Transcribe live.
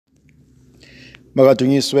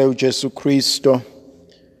Makadunyiswe uJesu Kristo.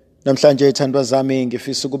 Namhlanje ithandwa zami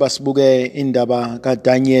ngifisa ukuba sibuke indaba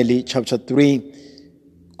kaDaniel chapter 3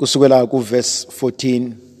 kusukela kuverse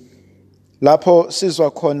 14. Lapho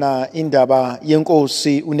sizwa khona indaba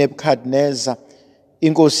yenkosi uNebukadnezar,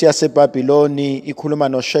 inkosi yaseBhabhiloni, ikhuluma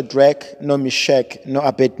noShadrach, noMeshach,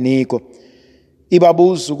 noAbednego.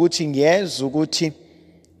 Ibabuza ukuthi ngiyeza ukuthi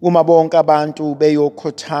uma bonke abantu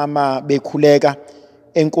beyokhothama bekhuleka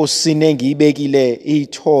enkosini engiyibekile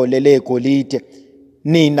ithole legolide,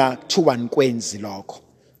 nina kuthiwa nikwenzi lokho.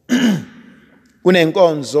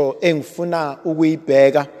 Kunenkonzo engifuna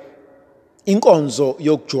ukuyibheka, inkonzo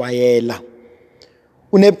yokujwayela.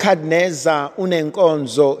 uNebukadnezar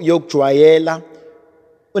unenkonzo yokujwayela.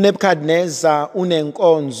 uNebukadnezar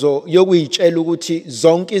unenkonzo yokuyitshela ukuthi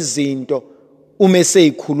zonke izinto uma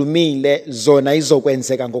eseyikhulumile zona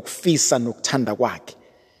izokwenzeka ngokufisa nokuthanda kwakhe.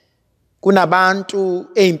 Kunabantu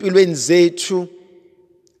ezimpilweni zethu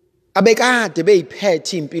abekade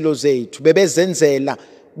beyiphethe impilo zethu, bebezenzela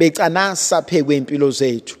becanasa phekwe impilo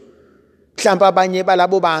zethu. Mhlawumbe abanye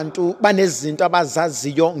balabo bantu banezinto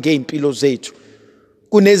abazaziyo ngeimpilo zethu,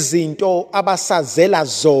 kunezinto abasazela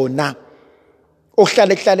zona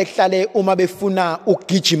ohlale uma befuna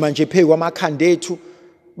ukugijima nje phekwe amakhanda ethu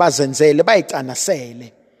bazenzele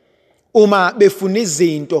bayicanasele. Uma befuna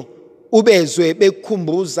izinto ubezwe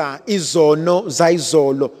bekukhumbuza izono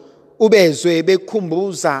zayizolo, ubezwe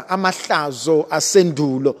bekukhumbuza amahlazo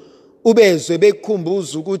asendulo, ubezwe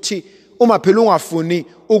bekukhumbuza ukuthi uma phela ungafuni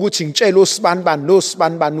ukuthi ngitshele osibanibani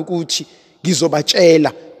nosibanibani ukuthi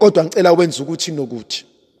ngizobatshela, kodwa ngicela wenza ukuthi nokuthi.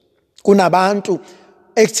 Kunabantu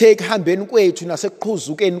ekuthe ekuhambeni kwethu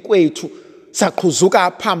nasekuqhuzukeni kwethu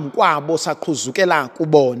saqhuzuka phambi kwabo, saqhuzukela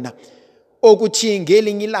kubona, okuthi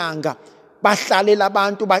ngelinye ilanga bahlalela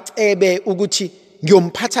abantu bacebe ukuthi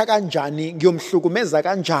ngiyomphatha kanjani, ngiyomhlukumeza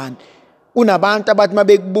kanjani. Kunabantu abathi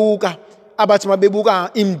mabekubuka, abathi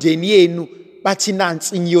mabebuka imndeni yenu bathi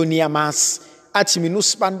nansi inyoni yamasi, athi mina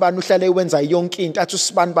usibanibani uhlale wenza yonke into, athi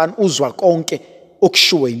usibanibani uzwa konke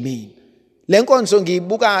okushiwo yimina. Le nkonzo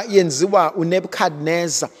ngiyibuka yenziwa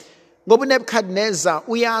uNebukadnezar, ngoba uNebukadnezar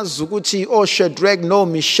uyazi ukuthi oShadrach,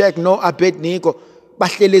 noMeshach, noAbednego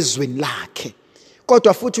bahlele ezweni lakhe.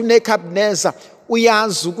 Kodwa futhi uNebukadnezar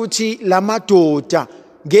uyazi ukuthi lamadoda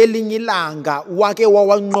ngelinye ilanga wake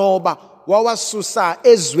wawanqoba, wawasusa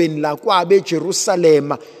ezweni lakwabo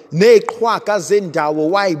eJerusalema, neqhwaga zendawo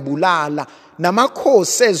wayibulala,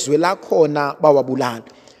 namakhosi ezwe lakhona bawabulala.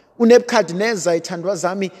 uNebukadnezar, ithandwa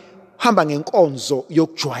zami, hamba ngenkonzo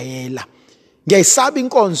yokujwayela. Ngiyayisaba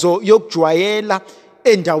inkonzo yokujwayela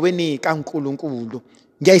endaweni kaNkulunkulu.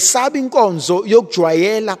 Ngiyayisaba inkonzo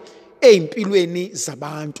yokujwayela ezimpilweni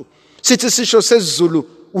zabantu. Sithi sisho sesiZulu,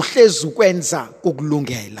 uhlezi ukwenza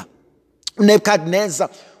ukulungela. uNebukadnezar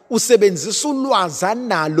usebenzisa ulwazi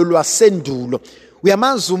analo lwasendulo.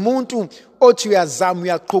 Uyamazi umuntu othi uyazama,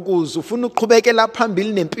 uyaqhukuza, ufuna uqhubekela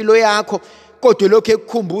phambili nempilo yakho, kodwa lokho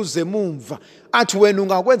ekukhumbuza emumva athi wena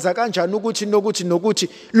ungakwenza kanjani ukuthi nokuthi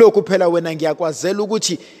lokhu phela wena ngiyakwazela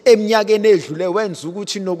ukuthi eminyakeni edlule wenza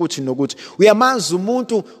ukuthi nokuthi. Uyamazi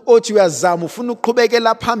umuntu othi uyazama, ufuna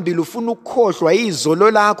uqhubekela phambili, ufuna ukukhohlwa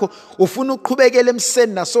izolo lakho, ufuna uqhubekela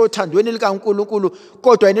emseni nasothandweni likaNkulunkulu,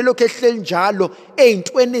 kodwa yena lokho ehleli njalo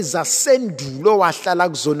ezintweni zasendulo wahlala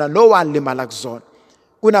kuzona nowalimala kuzona.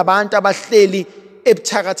 Kunabantu abahleli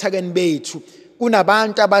ebuthakathakeni bethu,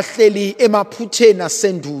 kunabantu abahleli emaphutheni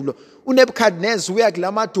asendulo. uNebukadnezar uya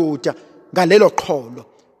kulamadoda ngalelo qholo.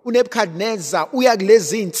 uNebukadnezar uya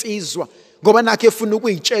kulezi insizwa ngoba nakhe efuna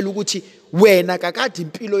ukuyitshela ukuthi wena kakade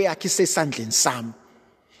impilo yakhe isesandleni sami,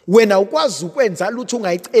 wena ukwazi ukwenza lutho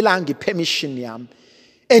ungayicelanga ipermission yami.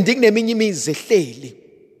 Kuneminye imizi ehleli,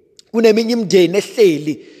 kuneminye imndeni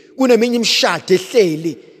ehleli, kuneminye imishado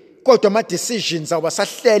ehleli, kodwa ama decisions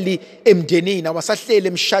awasahleli emndenini, awasahleli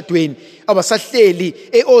emshadweni, awasahleli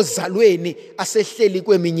ozalweni, asehleli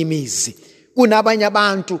kweminye imizi. Kunabanye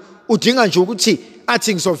abantu udinga nje ukuthi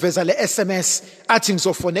athi ngizoveza le SMS, athi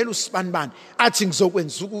ngizofonela usibanibani, athi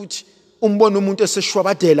ngizokwenza ukuthi. Umbona umuntu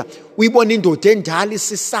eseshwabadela, uyibona indoda endala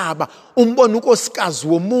isisaba, umbona unkosikazi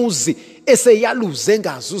womuzi eseyaluze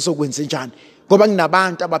engazi uzokwenza njani, ngoba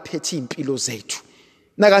kunabantu abaphethe impilo zethu.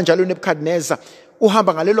 Na kanjalo uNebukadnezar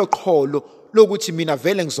uhamba ngalelo qholo lokuthi mina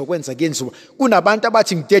vele ngizokwenza kuyenziwa. Kunabantu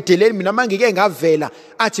abathi ngidedeleni mina mangike ngavela,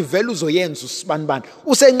 athi vele uzoyenza usibanibani,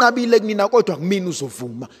 usenqabile kunina kodwa kumina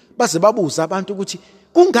uzovuma. Baze babuza abantu ukuthi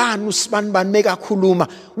kungani usibanibani mekakhuluma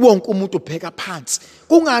wonke umuntu ubheka phansi,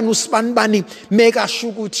 kungani usibanibani mekasho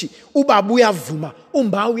ukuthi ubaba uyavuma,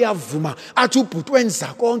 umba uyavuma, athi ubhuti wenza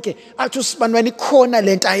konke, athi usibanibani ikhona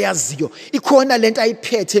lento ayaziyo, ikhona lento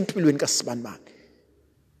ayiphethe empilweni kaSibanibani.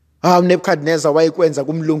 uNebukadnezar wayekwenza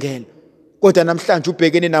kumlungela, kodwa namhlanje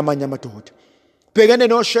ubhekene namanye amadoda. Ubhekene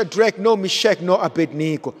noShadrach, noMeshach,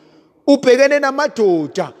 noAbednego. Ubhekene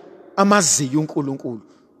namadoda amaziyo uNkulunkulu.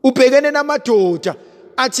 Ubhekene namadoda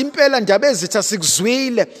athi impela ndaba ezitha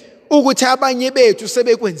sikuzwile ukuthi abanye bethu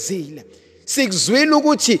sebekwenzile. Sikuzwile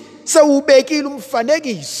ukuthi sewubekile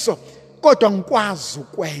umfanekiso kodwa ngikwazi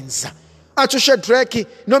ukwenza. Athi uShadrach,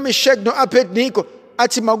 noMeshach, noAbednego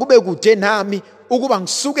athi makube kude nami ukuba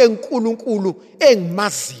ngisuke eNkulunkulu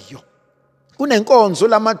engimaziyo. Kunenkonzo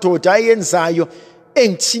lamadoda ayenzayo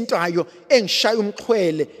engithintayo engishaya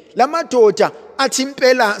umxhwele. Lamadoda athi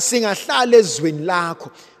impela singahlala ezweni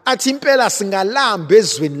lakho, athi impela singalamba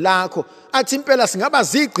ezweni lakho, athi impela singaba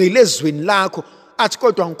zigqili ezweni lakho, athi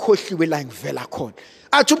kodwa ngikhohliwe la ngivela khona.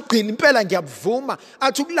 Athi ukugqila impela ngiyabuvuma,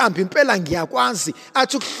 athi ukulamba impela ngiyakwazi,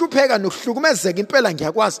 athi ukuhlupheka nokuhlukumezeka impela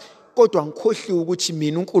ngiyakwazi, kodwa ngikhohliwe ukuthi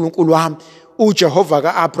mina uNkulunkulu wami uJehova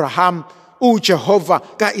kaAbraham, uJehova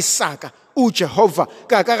kaIsaka, uJehova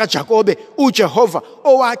kaJakobe, uJehova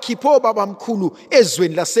owakhipha obabamkhulu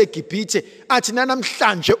ezweni laseGibhithe, athi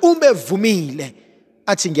namhlanje ubevumile,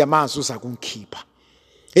 athi ngiyamazi uza kungikhipha.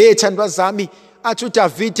 Thandwa zami, athi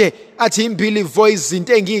uDavide athi imbili voice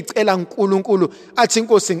izinto engiyicela uNkulunkulu, athi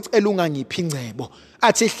Nkosi ngicela ungangiphi ingcebo,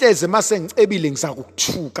 athi hleze mase ngicebile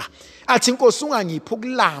ngizakuthuka, athi Nkosi ungangiphi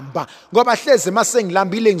ukulamba ngoba hleze mase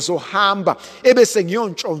ngilambile ngizohamba ebese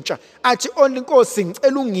ngiyontshontsha, athi only Nkosi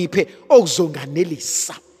ngicela ungiphe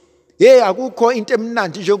okuzonganelisa. Akukho into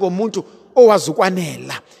emnandi njengomuntu owazi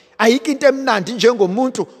ukwanela, ayikho into emnandi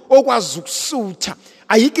njengomuntu okwazi ukusutha,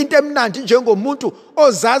 ayikho into emnandi njengomuntu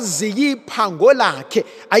ozazi iphango lakhe,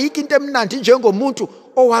 ayikho into emnandi njengomuntu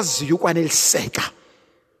owaziyo ukwaneliseka.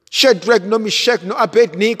 Shadrach, noMeshach,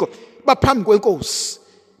 noAbednego baphambi kwenkosi,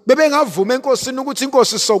 bebengavuma enkosini ukuthi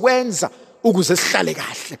Inkosi sokwenza ukuze sihlale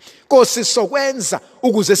kahle, Nkosi sokwenza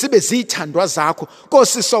ukuze sibe zithandwa zakho,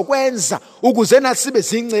 Nkosi sokwenza ukuze nathi sibe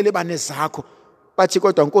zingcele bane zakho. Bathi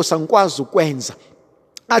kodwa Nkosi angikwazi ukwenza.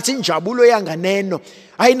 Athi injabulo yanganeno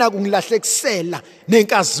ayinakungilahlekisela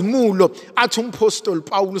nenkazimulo, athi umpostoli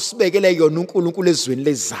Paulus sibekele yona uNkulunkulu ezweni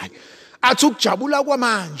lezayo. Athi ukujabula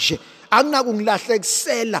kwamanje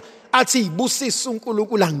akunakungilahlekisela, athi ibusisa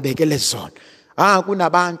uNkulunkulu angibekele zona.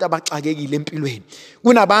 Kunabantu abaxakekile empilweni,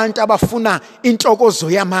 kunabantu abafuna intokozo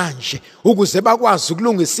yamanje ukuze bakwazi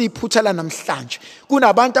ukulungisa iphutha lanamhlanje,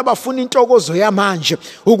 kunabantu abafuna intokozo yamanje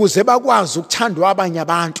ukuze bakwazi ukuthandwa abanye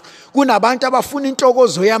abantu, kunabantu abafuna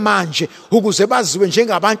intokozo yamanje ukuze baziwe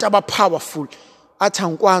njengabantu abapowerful. Athi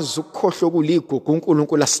angikwazi ukukhohlwa kuligugu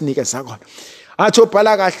uNkulunkulu asinikeza kona. Athi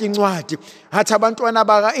obhala kahle incwadi, athi abantwana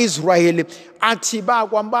baka-Israyeli athi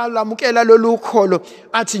bakwamukela lolu kholo,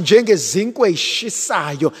 athi njengezinkwa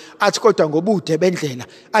ezishisayo, athi kodwa ngobude bendlela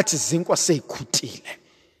athi zinkwa seyikhutile.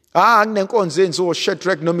 Kunenkonzo yenziwa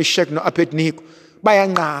uShadrach, noMeshach, noAbednego,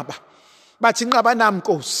 bayanqaba. Bathi nqaba nami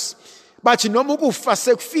Nkosi, bathi noma ukufa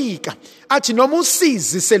sekufika, athi noma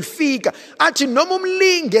usizi selifika, athi noma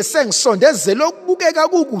umlinge sengisondezela okubukeka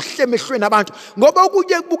kukuhle emehlweni abantu, ngoba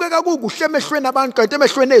okunye kubukeka kukuhle emehlweni abantu kanti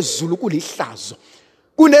emehlweni ezulu kulihlazo.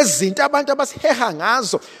 Kunezinto abantu abasiheha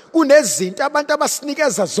ngazo, kunezinto abantu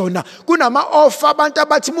abasinikeza zona, kunama-offer abantu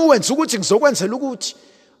abathi muwenza ukuthi ngizokwenzela ukuthi.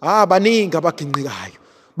 Baningi abaginqikayo,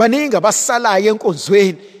 baningi abasalayo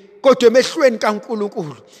enkonzweni, kodwa emehlweni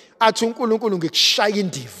kaNkulunkulu athi uNkulunkulu ngikushaya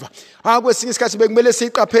indiva. Kwesinye isikhathi bekumele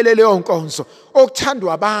siyiqaphele leyo nkonzo,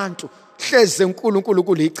 okuthandwa abantu hleze uNkulunkulu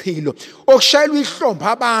kulichilo, okushayelwa ihlombe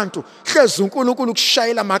abantu hleze uNkulunkulu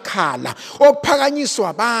kushayela amakhala, okuphakanyiswa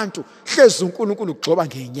abantu hleze uNkulunkulu kugcoba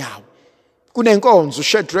ngeenyawo. Kunenkonzo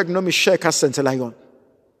uShadrach, noMeshach asenzela yona.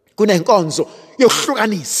 Kunenkonzo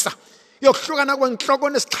yokuhlukanisa, yokuhlukana kwenhloko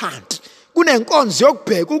nesixhanti. Kunenkonzo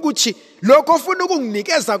yokubheka ukuthi lokho ofuna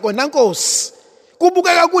ukunginikeza kona Nkosi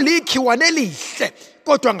kubukeka kulikhiwane elihle,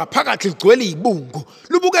 kodwa ngaphakathi ligcwele izibungu.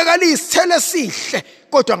 Lubukeka liyisithelo esihle,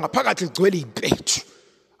 kodwa ngaphakathi ligcwele impethu.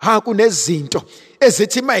 Kunezinto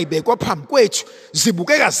ezithi mayibekwa phambi kwethu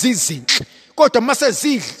zibukeka zizinhle, kodwa mase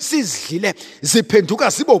sizidlile ziphenduka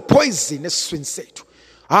zibe poison esiswini sethu.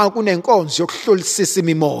 Kunenkonzo yokuhlolisisa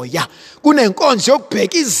imimoya, kunenkonzo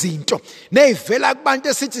yokubheka izinto nezivela kubantu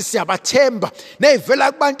esithi siyabathemba,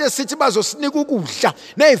 nezivela kubantu esithi bazosinika ukudla,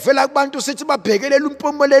 nezivela kubantu esithi babhekelela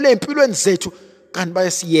impumelelo empilweni zethu, kanti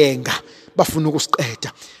bayasiyenga bafuna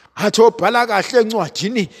ukusiqeda. Athi obhala kahle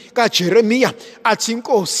encwadini kaJeremiya athi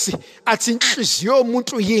Inkosi athi inhliziyo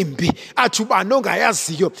yomuntu yimbi, athi ubani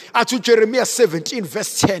ongayaziyo, athi uJeremiya 17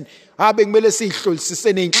 verse 10, Bekumele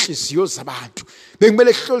sihlolisise nenhliziyo zabantu.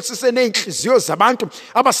 Bekumele sihlolisise nenhliziyo zabantu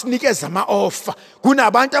abasinikeza ama-offer.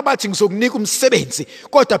 Kunabantu abathi ngizokunika umsebenzi,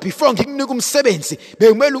 kodwa before ngikunika umsebenzi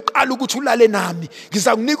bekumele uqala ukuthi ulale nami.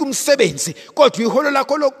 Ngiza kunika umsebenzi, kodwa iholo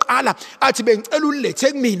lakho lokuqala athi bengicela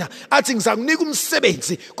ulethe kumina. Athi ngiza kunika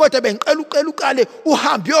umsebenzi, kodwa bengicela uqale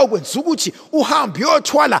uhambe uyokwenza ukuthi uhambe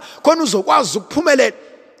uyothwala khona uzokwazi ukuphumelela.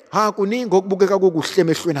 Kuningi okubukeka kokuhle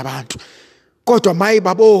emehlweni abantu, kodwa maye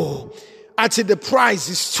babo athi the price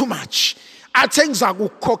is too much. Athi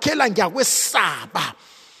ngizakukhokhela ngiyakwesaba.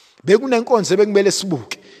 Bekunenkonzo bekumele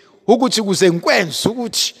sibuke ukuthi kuze ngikwenze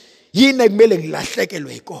ukuthi yini ekumele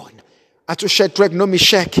ngilahlekelwe ikona. Athi uShadrach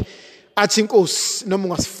noMeshach athi inkosi noma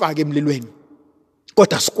ungasifaka emlilweni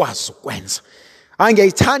kodwa sikwazi ukwenza.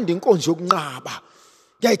 Ngiyayithanda inkonzo yokunqaba.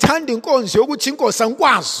 Ngiyayithanda inkonzo yokuthi inkosi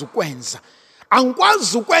angikwazi ukwenza.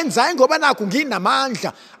 Angikwazi ukwenza ngoba nakho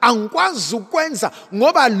nginamandla. Angikwazi ukwenza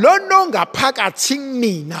ngoba lona ngaphakathi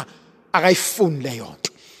mina akayifuni leyo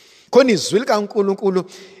nto. Khona izwi likaNkulunkulu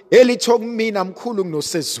elithi kumina mkhulu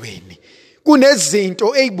kunosezweni.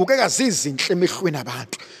 Kunezinto ezibukeka zizinhle emehlweni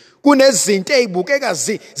abantu. Kunezinto ezibukeka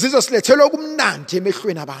zizosilethela okumnandi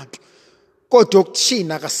emehlweni abantu. Kodwa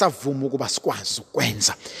ukuthina akasavuma ukuba sikwazi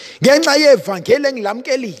ukwenza. Ngenxa yevangeli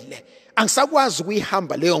engilamkelile angisakwazi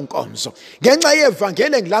ukuyihamba leyo nkonzo. Ngenxa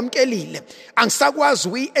yevangeli engilamkelile angisakwazi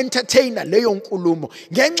ukuyi-entertaina leyo nkulumo.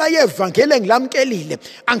 Ngenxa yevangeli engilamkelile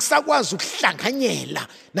angisakwazi ukuhlanganyela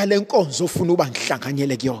nale nkonzo ofuna uba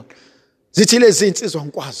ngihlanganyele kuyona. Zithi lezi insizwa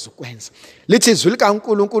ngikwazi ukwenza. Lithi izwi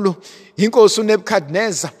likaNkulunkulu inkosi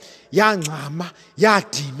uNebukadneza yancama,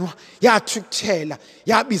 yadinwa, yathukuthela,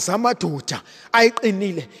 yabiza amadoda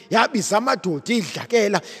ayiqinile, yabiza amadoda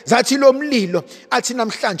idlakela. Zathi lo mlilo athi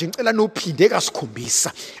namhlanje ngicela nophinde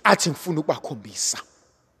kasikhombisa. Athi ngifuna ukubakhombisa.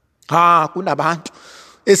 Kunabantu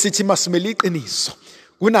esithi masimele iqiniso.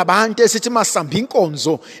 Kunabantu esithi masamba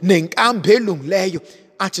inkonzo nenkambo elungileyo.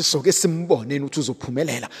 Athi soke simboneni ukuthi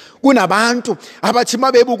uzophumelela. Kunabantu abathi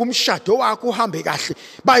mabebuka umshado wakho uhambe kahle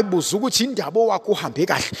bayibuza ukuthi indaba wakho uhambe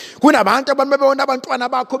kahle. Kunabantu ababona abantwana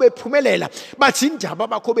bakho bephumelela bathi indaba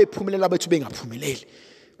bakho bephumelela bethu bengaphumeleli.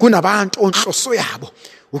 Kunabantu onhloso yabo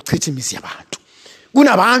uchitha imizi yabantu.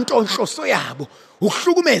 Kunabantu onhloso yabo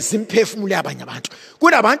ukuhlukumeza imphefumulo yabanye abantu.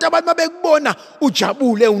 Kunabantu abantu mabekubona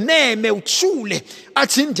ujabule, uneme, uthule,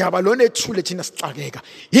 athi indaba lona ethule thina sixakeka.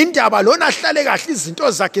 Indaba lona ahlale kahle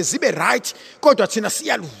izinto zakhe zibe right, kodwa thina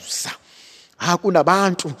siyaluza.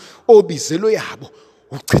 Kunabantu obizelo yabo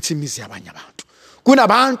uchitha imizi yabanye abantu.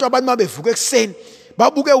 Kunabantu abantu mabevuka ekseni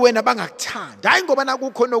babuke wena bangakuthanda. Hayi ngoba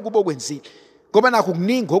nakukhona okubo okwenzile, ngoba nakho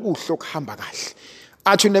kuningi okuhle okuhamba kahle.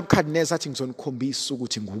 Athi uNebukadneza athi ngizonikhombisa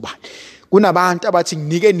ukuthi ngubani. Kunabantu abathi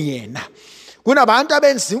nginikeni yena. Kunabantu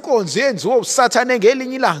abenza inkonzo yenziwa uSathane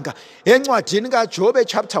ngelinye ilanga. Encwadini kaJobe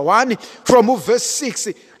chapter 1 from verse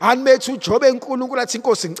 6 animethu uJobe uNkulunkulu athi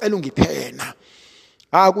inkosi ngicela ungiphena.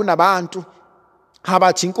 Kunabantu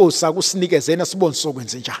abathi inkosi akusinikezena sibone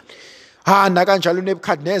sokwenze njani. Na kanjalo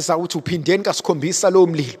uNebukadneza uthi uphindeni kasikhombisa lo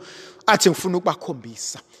mlilo. Athi ngifuna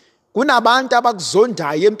ukubakhombisa. Kunabantu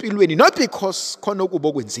abakuzondayo empilweni not because khona okubo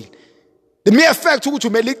okwenzile. The mere fact ukuthi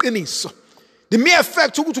umele iqiniso. The mere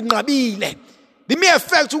fact ukuthi unqabile. The mere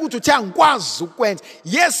fact ukuthi uthi angikwazi ukwenza.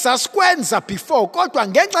 Yes, asikwenza before kodwa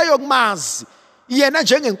ngenxa yokumazi yena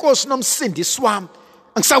njengenkosi nomsindisi wami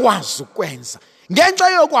angisakwazi ukwenza. Ngenxa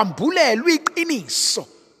yokwambulelwa iqiniso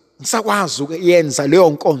ngisakwazi ukuyenza leyo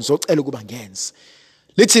nkonzo ocela ukuba ngenze.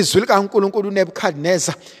 Lithi izwi likaNkulunkulu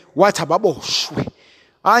uNebukadneza wathi ababoshwe.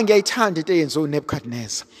 Ngiyayithanda into eyenziwa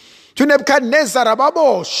uNebukadneza. uNebukadneza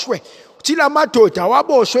ababoshwe. Uthi la madoda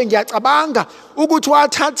waboshwe ngiyacabanga ukuthi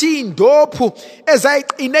wathatha indophu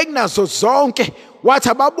ezayiqine kunazo zonke wathi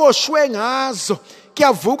ababoshwe ngazo.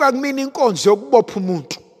 Kuyavuka kumina inkonzo yokubopha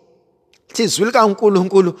umuntu. Lithi izwi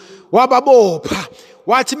likaNkulunkulu wababopha.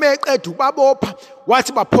 Wathi meqeda ukubabopha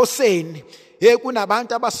wathi baphoseni.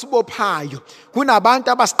 Kunabantu abasibophayo,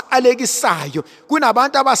 kunabantu abasiqalekisayo,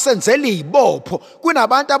 kunabantu abasenzela izibopho,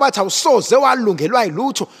 kunabantu abathi awusoze walungelwa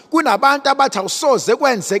yilutho, kunabantu abathi awusoze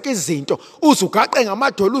kwenzeka izinto uzugaqe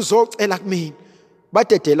ngamadolo uzocela kumina.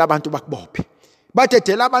 Badedela abantu bakubophe.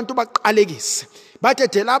 Badedela abantu baqalekise.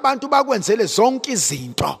 Badedela abantu bakwenzele zonke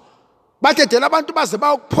izinto. Badedela abantu baze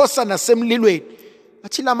bayokuphosa nasemlilweni.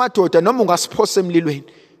 Athi la madoda noma ungasiphosa emlilweni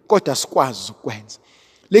kodwa sikwazi ukwenza.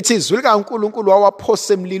 Lithi izwi likaNkulunkulu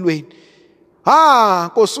wawaphosa emlilweni.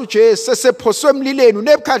 Nkosi uJesu sesephoswe emlilweni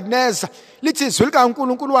uNebukadneza. Lithi izwi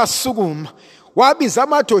likaNkulunkulu wasukuma. Wabiza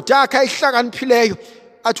amadoda akhe ayihlakaniphileyo.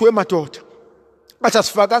 Athi we madoda. Bathi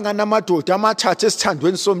asifakanga namadoda amathathu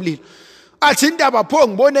esithandweni somlilo. Athi indaba pho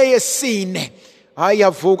ngibone yesine. hayi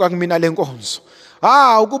yavuka kumina lenkonzo.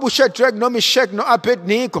 Ukuba uShadrach noMeshach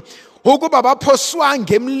noAbednego ukuba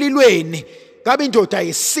baphoswanga emlilweni, ngabe indoda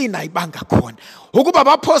yesina ayibanga khona. Ukuba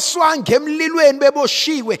baphoswanga emlilweni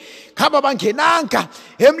beboshiwe, ngaba bangenanga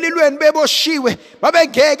emlilweni beboshiwe,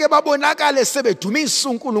 babengeke babonakale sebedumisa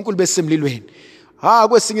uNkulunkulu besemlilweni.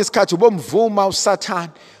 Kwesinye isikhathi ubomvuma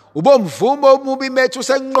uSathane, ubomvuma umubi methu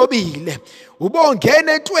usenqobile,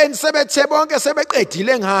 ubongena entweni sebethe bonke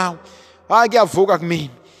sebeqedile ngawo. Kuyavuka kumina.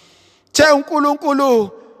 The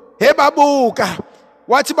uNkulunkulu ebabuka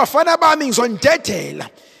wathi bafana bami ngizondedela.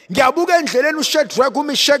 Ngiyabuka endleleni uShadrach,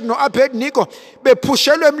 uMeshach noAbednego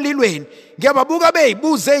bephushelwe emlilweni. Ngiyababuka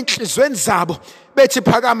beyibuza enhlizweni zabo bethi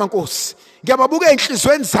phakama Nkosi. Ngiyababuka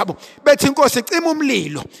enhlizweni zabo bethi Nkosi cima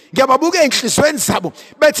umlilo. Ngiyababuka enhlizweni zabo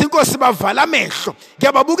bethi Nkosi bavala amehlo.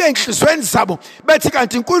 Ngiyababuka enhlizweni zabo bethi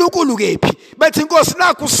kanti uNkulunkulu kephi? Bethi Nkosi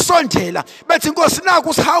naku usondela. Bethi Nkosi naku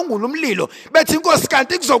usihawungula umlilo. Bethi Nkosi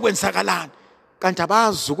kanti kuzokwenzakalana. Kanti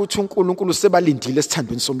abazi ukuthi uNkulunkulu sebalindile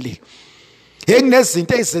esithandweni somlilo.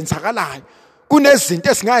 Kunezinto ezenzakalayo,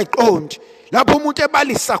 kunezinto esingayiqondi. Lapho umuntu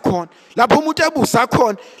ebalisa khona, lapho umuntu ebuza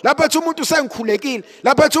khona, lapho ethi umuntu sengikhulekile,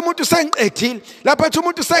 lapho ethi umuntu sengiqedile, lapho ethi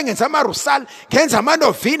umuntu sengenza amarusala, ngenza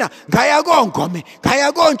amanovina, ngaya kongome,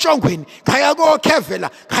 ngaya kontshongweni, ngaya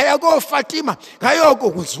koKhevela, ngaya koFatima,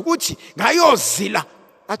 ngayokwenza ukuthi ngayozila.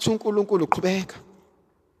 Athi uNkulunkulu uqhubeka.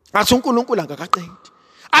 Athi uNkulunkulu angakaqedi.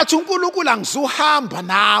 Athi uNkulunkulu angizuhamba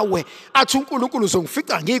nawe. Athi uNkulunkulu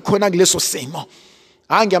uzongifica ngikhona kuleso simo.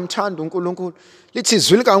 Ngiyamthanda uNkulunkulu. Lithi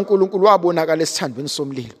izwi likaNkulunkulu wabonakala esithandweni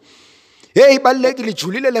somlilo. Ibalekile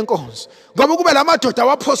ijulile lenkonzo. Ngoba kube lamadoda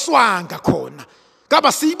waphoswanga khona.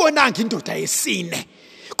 Ngaba siyibonanga indoda yesine.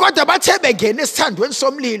 Kodwa bathe bengena esithandweni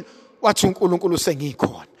somlilo, wathi uNkulunkulu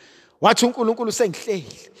sengikhona. Wathi uNkulunkulu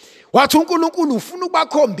sengihleli. Wathi uNkulunkulu ufuna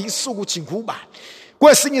ukubakhombisa ukuthi ngubani.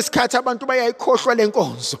 Kwesinye isikhathi abantu bayayikhohlwa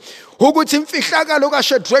lenkonzo ukuthi imfihlakalo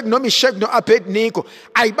kaShadrach noMeshach noAbednego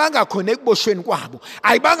ayibanga khona ekuboshweni kwabo,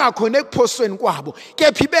 ayibanga khona ekuphosweni kwabo,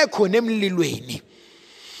 kephi bekhona emlilweni.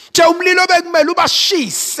 Nje umlilo bekumele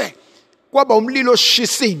ubashise, kwaba umlilo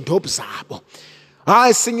oshisa indobu zabo.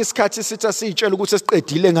 Esinye isikhathi sithi asitshela ukuthi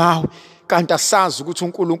siqedile ngawo, kanti asazi ukuthi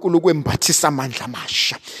uNkulunkulu kwembathisa amandla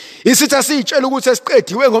amasha. Isithi asitshela ukuthi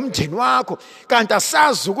esiqediwe ngomndeni wakho, kanti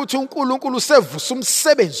asazi ukuthi uNkulunkulu usevusa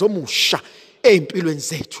umsebenzi omusha empilweni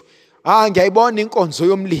zethu. Ngiyayibona inkonzo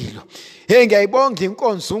yomlilo. Ngiyayibonga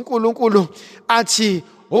inkonzo uNkulunkulu athi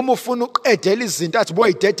uma ufuna uqedela izinto athi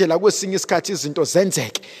boyidedela kwesinye isikhathi izinto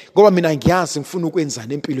zenzeke, ngoba mina ngiyazi ngifuna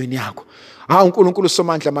ukwenzana empilweni yakho. uNkulunkulu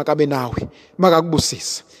somandla makabe nawe,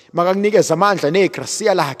 makakubusisa, makakunikeza amandla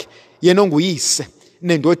negrasiya lakhe, yena onguyise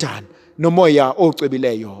nendodana nomoya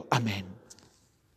ocwebileyo. Amen.